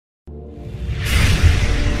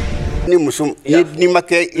ni muso ni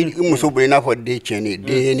make muso buri na fo de cheni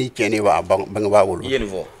de ni cheni ba bangba wolo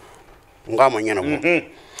yenvo ngama nyana mo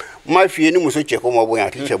ma fi ni muso che ko mo boya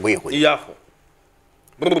ti che boya ko yafo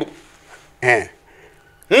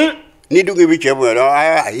ni dugi bi che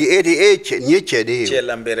boya che ni che de che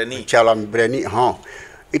lambereni ha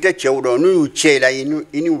ite che udo nu che la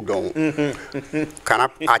ini udo kana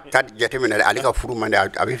atad jete mena ali ka furu mande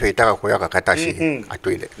abi fe ta ko ya ka katashi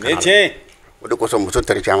atoile ne che odo ko so muso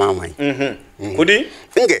tari chama mai kudi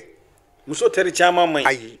nge muso tari chama mai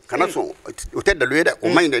ai kana so o tedda lo yeda o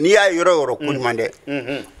mai ni ya yoro kudi mande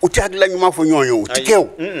o tagla nyuma fo nyonyo tikew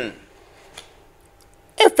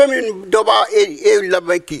e femin doba e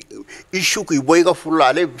labaki ishuku boy ga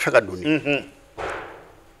fulla le faka duni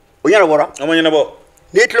o yana bora amanya na bo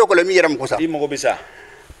ne tlo ko le mi yaram ko sa di mo bisa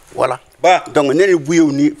voilà ba donc ne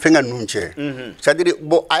buyew ni fenga nunche c'est-à-dire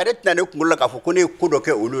bo arrête na ne kumulla ka fo ko ne ko do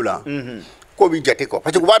ke olula ko bi jate ko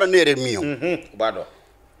parce que bado ne re miyo bado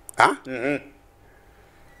ha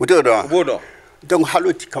uto do bodo donc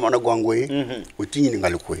haloti kamana gongoy o tini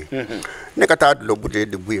ngal koy ne kata lo budde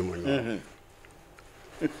de buye mo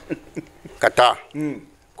kata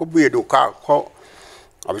ko buye do ka ko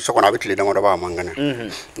abi sokona bitile da ba mangana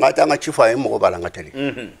ngata nga chifa e mo bala ngateli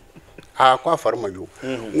a ko farma ju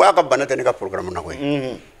ngwa ka banata ni ka program na koy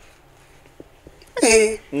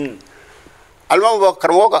alma ba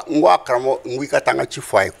karmo ka ngwa karmo ngwi ka tanga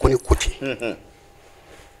chifa e koni kuti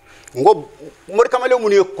ngo mor kamale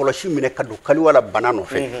mun ye koloshi mine kadu kali wala banano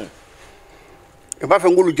fe e ba fe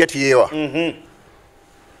ngulu jeti yewa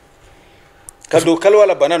kadu kali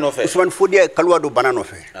wala banano fe usman fodi kalwa do banano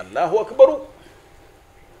fe Allahu akbar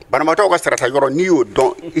banamato ka strata yoro niyo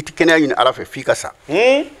don itikene yin ala fe fika sa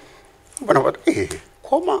banamato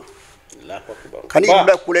koma Allahu akbar kani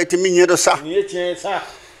ba kuleti minye do sa ni ye sa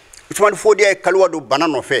usman fodi kalwa do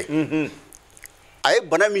banano fe ay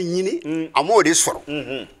banami nyini amode soro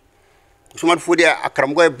usman fodi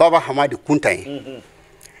akramgo baba hamadi kuntai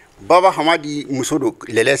baba hamadi musodo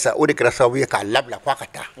lelesa o de krasa wiye ka labla kwa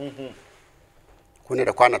kata kone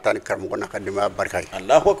da kwana tani karmugo na kadima barkai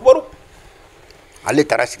Allahu akbar alle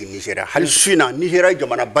tarasigi Nigeria hal suna Nigeria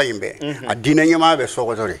jamana bayimbe adina nyama be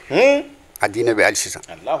soko zore adina be alsisa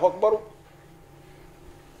Allahu akbar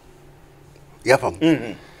ya fam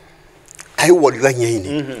ay wodga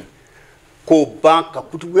nyini ko banka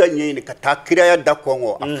kutubu ya nyini ka takira ya da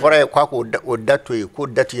kongo afara kwa ko dato ko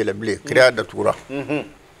datu yele ble kira da tura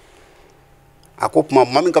akopuma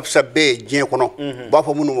mami kapsa be jien kono ba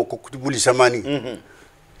fa munu ko kutubu li samani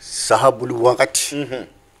sahabulu wakati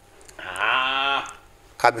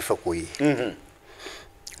kabe fa koyi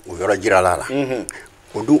o yoro jiralala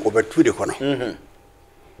ko du o be tude kono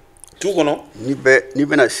tu kono ni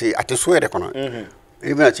be na se ate soyere kono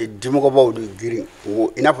ni be na se dimo ko baw du girin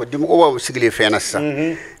o ina fo dimo ko baw sigile fena sa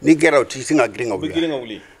ni geraw ti singa girin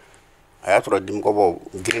ngawli aya to dimo ko baw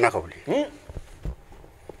girina ka wuli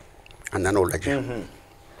anano laje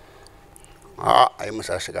ay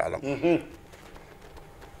masa siga alam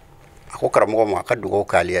ako karamo ma ka dugo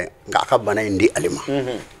kaliya nga ka bana indi alima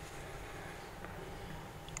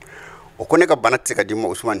o kone ka bana tika dimo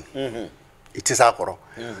Usman iti sa koro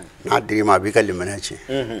na diri ma bi kalimana ce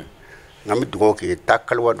ngami dugo ke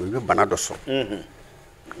takalwa do bi bana do so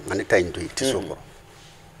ngani ta indo iti so koro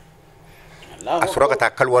asura ka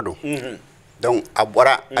takalwa do donc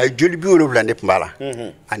abora ay joli bi wolo vla ndep mbala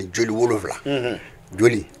ani joli wolo vla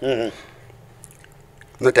joli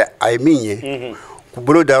note ay minye ku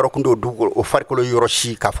bolo da roko ndo dugo o farkolo yoro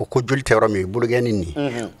shi ka fo ko joli tewro mi bolo gani ni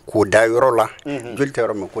ko da yoro la joli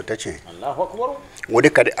tewro mi ko tace Allahu akbar ngode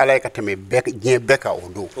kadi alay ka tame bek je beka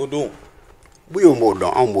odo bu yo mo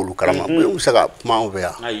don an bolu karama bu yo saga ma on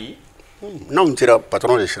veya ayi non tira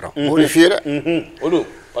patron de sira o le fiere odo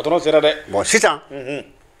patron sira de bon sitan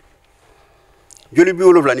joli bi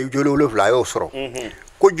wolo vla ni joli wolo vla yo soro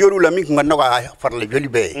ko joli la mi ngana ka farle joli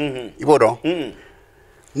be ibodo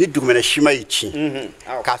ni dugumene shima yichi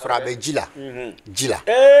ka sura be jila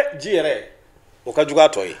jire o ka juga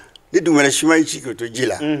toy ni dugumene shima yichi ko to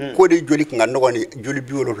jila ko de joli ngana ko ni joli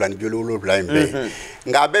bi wolo vla ni joli wolo vla mbe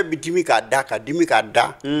nga be bitimi ka da ka dimi ka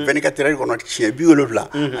da 24 heures ko no chien bi wolo vla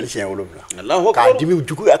ani chien wolo vla Allahu akbar ka dimi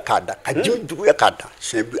dugu ya ka da ka dimi dugu ya ka da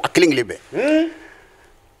chien bi aklingle be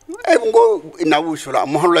e ngo na wusula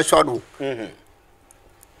mo holla shadu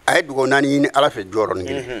ay dugo nani ni ala fe joron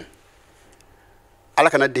ngi ala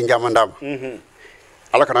kana dinga mandama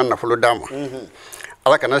ala kana nafulo dama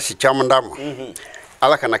ala kana si chama dama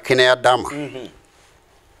ala kana kenya dama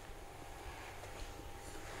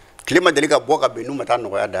klima deliga boga benu mata no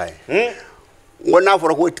ya dai ngona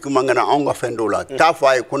foro ko tikuma ngana onga fendola ta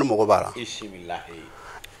fa ay kono mo bala bismillah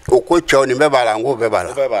o ko cɛw nin bɛɛ b'a la n ko bɛɛ b'a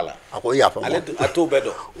la bɛɛ b'a la a ko yafa n ma ale a t'o bɛɛ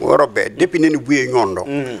dɔn o yɔrɔ bɛɛ depuis ne ni Bu ye ɲɔgɔn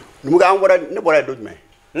dɔn numuga an bɔra ne bɔra ye don jumɛn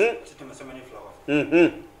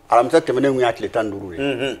alamisa tɛmɛnen kun y'a tile 15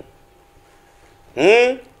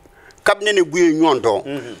 de kabini ni Bu ye ɲɔgɔn dɔn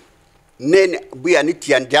ne ni Bu ya ni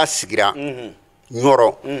Tiyandiya sigira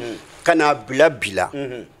ɲɔrɔ ka n'a bila bila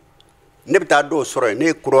ne bɛ taa dɔw sɔrɔ yen ne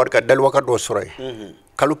ye Korowari ka daliwaka dɔw sɔrɔ yen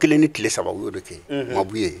kalo 1 ni tile 3 u y'o de kɛ ma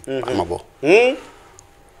Bu ye a ma bɔ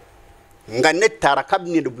nka ne taara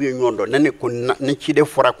kabini ne Bu ye ɲɔgɔn dɔn ne ko ni ciden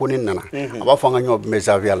fɔra ko ne nana a b'a fɔ an ka ɲɔgɔn bɛ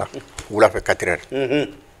Zawiya la wula fɛ 4 heures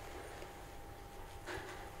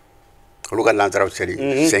olu ka lansaraw seli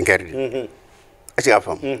 5 heures de est-ce que y'a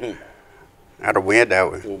faamu a dɔn bonya da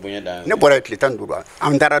ye ne bɔra yen tile 15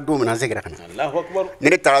 an taara don min na an seginna ka na ni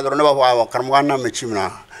ne taara dɔrɔn ne b'a fɔ awɔ karamɔgɔ an n'a mɛn ci min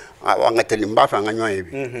na an ka teli n b'a fɛ an ka ɲɔgɔn ye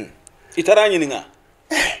bi i taara an ɲininka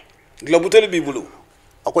dilabuteli b'i bolo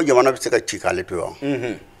a ko jamana bɛ se ka ci k'ale to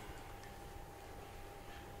yan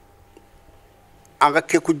an ka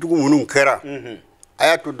kɛ kojugu minnu kɛra a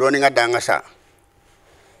y'a to dɔɔnin ka da an ka sa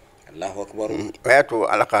Allahu akbar a y'a to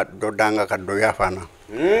ala ka dɔ da an ka dɔ yafa an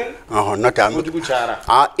na n'o tɛ an kojugu cayara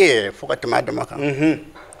fo ka tɛmɛ a dama kan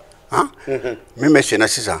min bɛ senna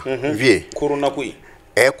sisan vie korona ko in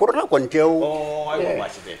korona kɔni tɛ o ayiwa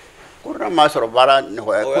baasi tɛ korona m'a sɔrɔ baara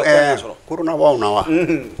nɔgɔya korona b'aw na wa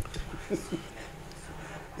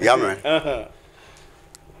i y'a mɛn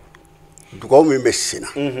dugawu min bɛ senna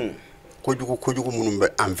kojugu minnu bɛ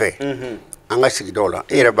an fɛ an ka sigidaw la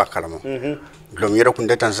e yɛrɛ b'a kalama gulɔmi yɛrɛ kun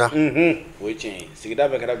tɛ tan sa o ye tiɲɛ ye sigida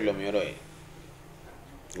bɛɛ kɛra gulɔmi yɔrɔ ye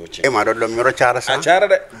o tiɲɛ e m'a dɔn gulɔmi yɔrɔ cayara sa a cayara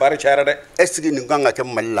dɛ bari cayara dɛ est ce que nin kan ka kɛ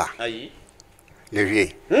Mali la ayi le vieux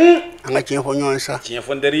an ka tiɲɛ fɔ ɲɔgɔn ye sa tiɲɛ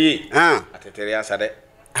fɔ n teri ye a tɛ teriya sa dɛ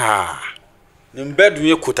nin bɛɛ dun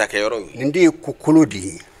ye kotakɛ yɔrɔ ye nin de ye kokolo de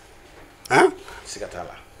ye siga t'a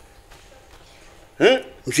la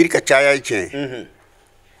misiri ka caya ye tiɲɛ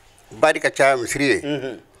bari ka caya misiri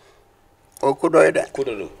ye o ko dɔ ye dɛ ko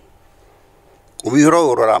dɔ don u bɛ yɔrɔ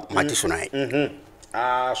o yɔrɔ la maa tɛ sɔnna ye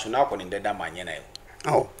suna kɔni tɛ da maa ɲɛna ye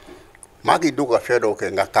awɔ maa k'i dogo ka fɛn dɔw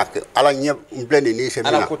kɛ nka k'a kɛ ala ɲɛ n filɛ nin n'i se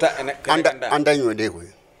min na an da ɲɔ de koyi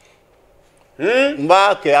n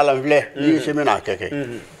b'a kɛ ala n filɛ n'i se min na a kɛ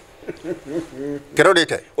kɛrɛw de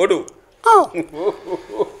tɛ o don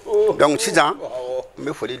donc sisan n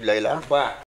bɛ foli bila i la